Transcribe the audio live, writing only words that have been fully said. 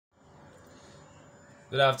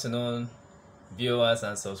Good afternoon, viewers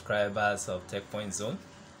and subscribers of TechPoint Zone.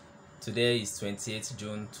 Today is 28th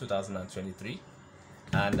June 2023,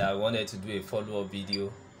 and I wanted to do a follow-up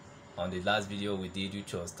video on the last video we did,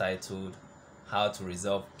 which was titled How to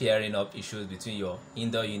Resolve Pairing Up Issues Between Your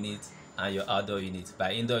Indoor Unit and Your Outdoor Unit.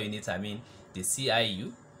 By indoor unit, I mean the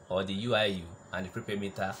CIU or the UIU and the prepaid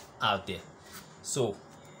meter out there. So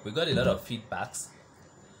we got a lot of feedbacks,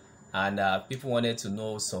 and people wanted to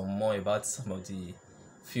know some more about some of the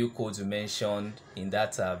few codes we mentioned in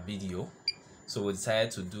that video. So we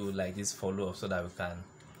decided to do like this follow-up so that we can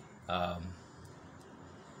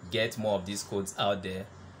get more of these codes out there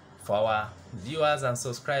for our viewers and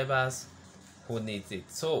subscribers who need it.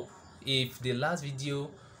 So if the last video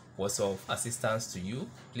was of assistance to you,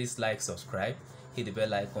 please like, subscribe, hit the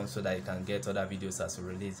bell icon so that you can get other videos as we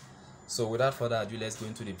release. So without further ado, let's go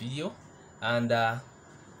into the video. And the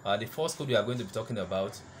first code we are going to be talking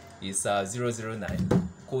about is 009.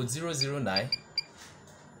 Code 009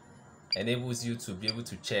 enables you to be able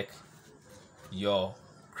to check your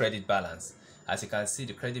credit balance. As you can see,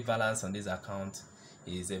 the credit balance on this account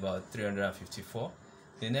is about 354.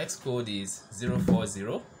 The next code is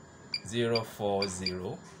 040.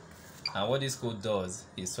 And what this code does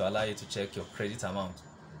is to allow you to check your credit amount.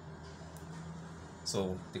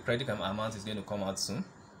 So the credit amount is going to come out soon,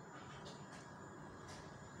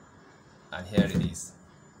 and here it is,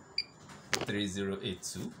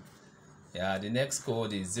 3082. Yeah, the next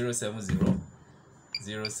code is 070,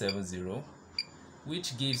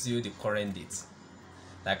 which gives you the current date.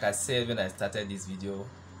 Like I said when I started this video,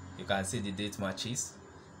 you can see the date matches.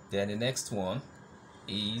 Then the next one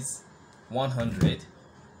is 100,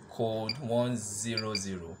 code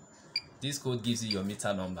 100. This code gives you your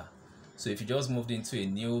meter number. So if you just moved into a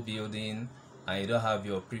new building and you don't have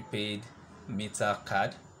your prepaid meter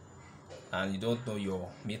card and you don't know your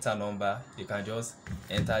meter number, you can just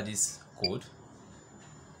enter this code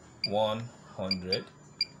 100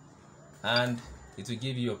 and it will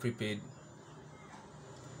give you your prepaid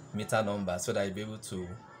meter number so that you'll be able to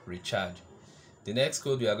recharge. The next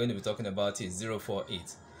code we are going to be talking about is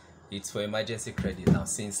 048. It's for emergency credit. Now,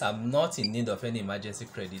 since I'm not in need of any emergency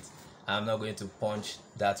credit, I'm not going to punch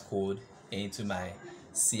that code into my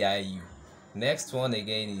CIU. Next one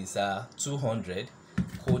again is 200.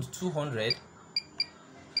 Code 200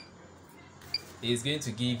 is going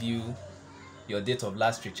to give you your date of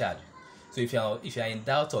last recharge. So if you are in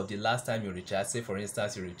doubt of the last time you recharge, say for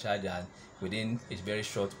instance you recharge and within a very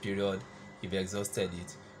short period you've exhausted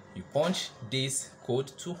it, you punch this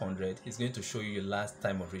code 200. It's going to show you your last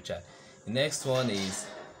time of recharge. The next one is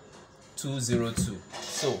 202.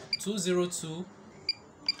 So 202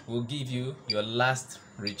 will give you your last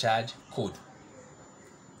recharge code.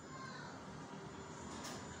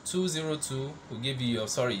 202 will give you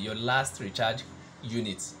your last recharge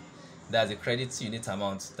unit. That's the credit unit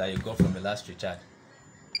amount that you got from the last recharge.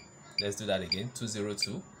 Let's do that again.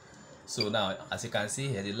 202. So now, as you can see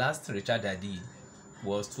here, the last recharge I did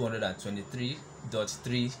was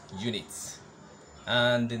 223.3 units.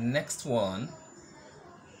 And the next one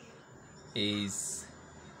is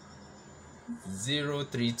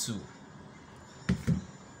 032.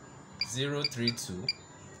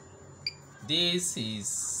 This is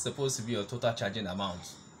supposed to be your total charging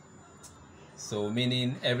amount, so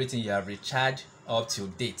meaning everything you have recharged up to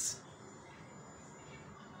date.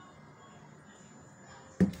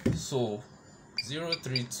 So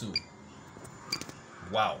 032.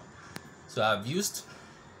 Wow. So I've used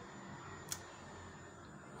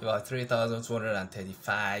about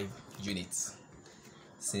 3,235 units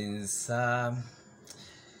since about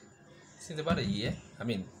a year. I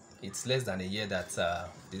mean, it's less than a year that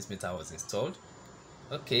this meter was installed.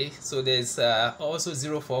 Okay, so there's also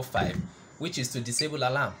 045, which is to disable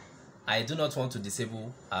alarm. I do not want to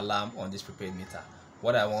disable alarm on this prepaid meter.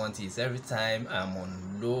 What I want is every time I'm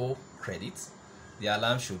on low credit, the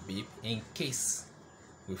alarm should beep in case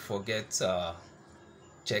we forget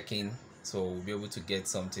checking, so we'll be able to get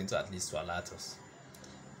something to at least to alert us.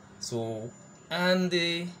 So, and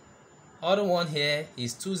the other one here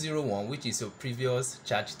is 201, which is your previous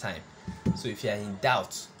charge time. So if you are in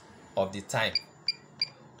doubt of the time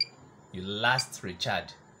you last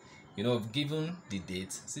recharge, you know, given the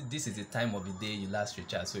date, see, this is the time of the day you last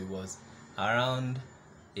recharge. So it was around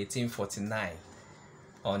 1849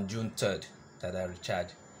 on June 3rd that I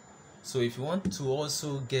recharged. So if you want to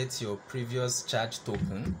also get your previous charge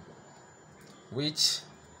token, which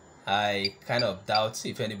I kind of doubt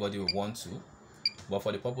if anybody will want to, but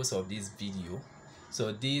for the purpose of this video,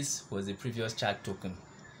 so this was the previous charge token.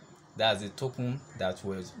 That's the token that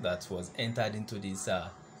was entered into this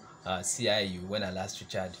CIU when I last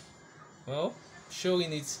recharged. Well,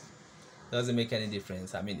 showing it doesn't make any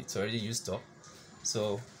difference. I mean, it's already used up,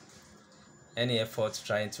 so any effort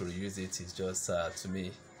trying to reuse it is just to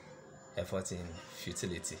me effort in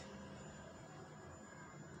futility.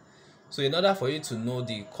 So in order for you to know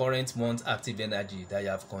the current month active energy that you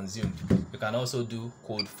have consumed, you can also do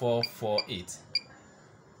code 448.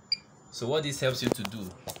 So what this helps you to do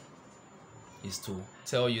is to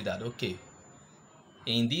tell you that, okay,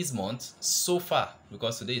 in this month so far,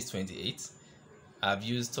 because today is 28, I've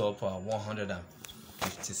used up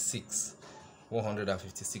 156.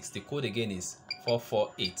 The code again is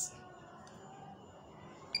 448.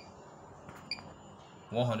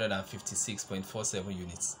 156.47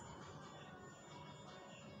 units.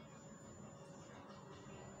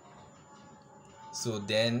 So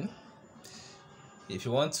then, if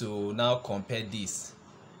you want to now compare this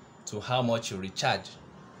to how much you recharge,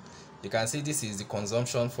 you can see this is the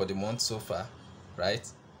consumption for the month so far, right?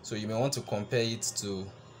 So you may want to compare it to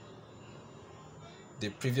the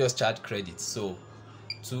previous charge credit. So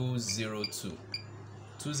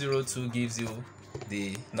 202 gives you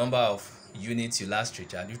the number of units you last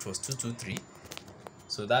recharged, which was 223.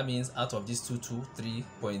 So that means out of these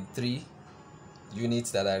 223.3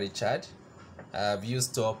 units that I recharged, I have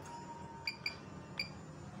used up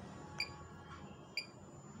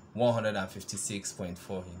 156.4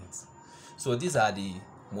 units. So these are the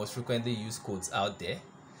most frequently used codes out there,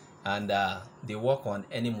 and they work on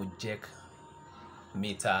any Mojec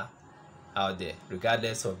meter out there,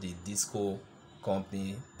 regardless of the disco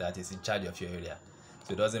company that is in charge of your area.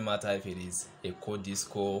 So it doesn't matter if it is a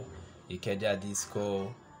codesThis,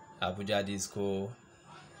 IKEDC, Abuja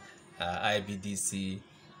IBEDC,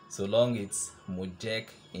 so long it's Mojec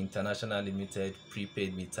International Limited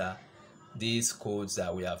prepaid meter, these codes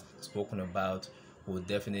that we have spoken about will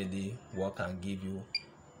definitely work and give you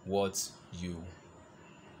what you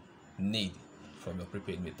need from your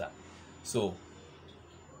prepaid meter. So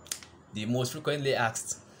the most frequently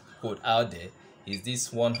asked code out there is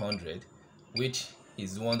this 100, which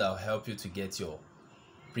is the one that will help you to get your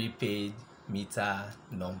prepaid meter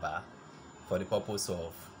number for the purpose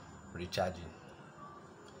of recharging.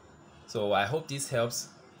 So I hope this helps.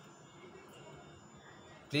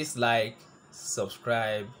 Please like,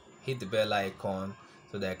 subscribe, hit the bell icon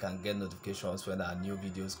so that I can get notifications when our new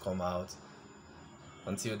videos come out.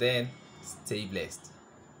 Until then, stay blessed.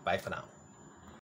 Bye for now.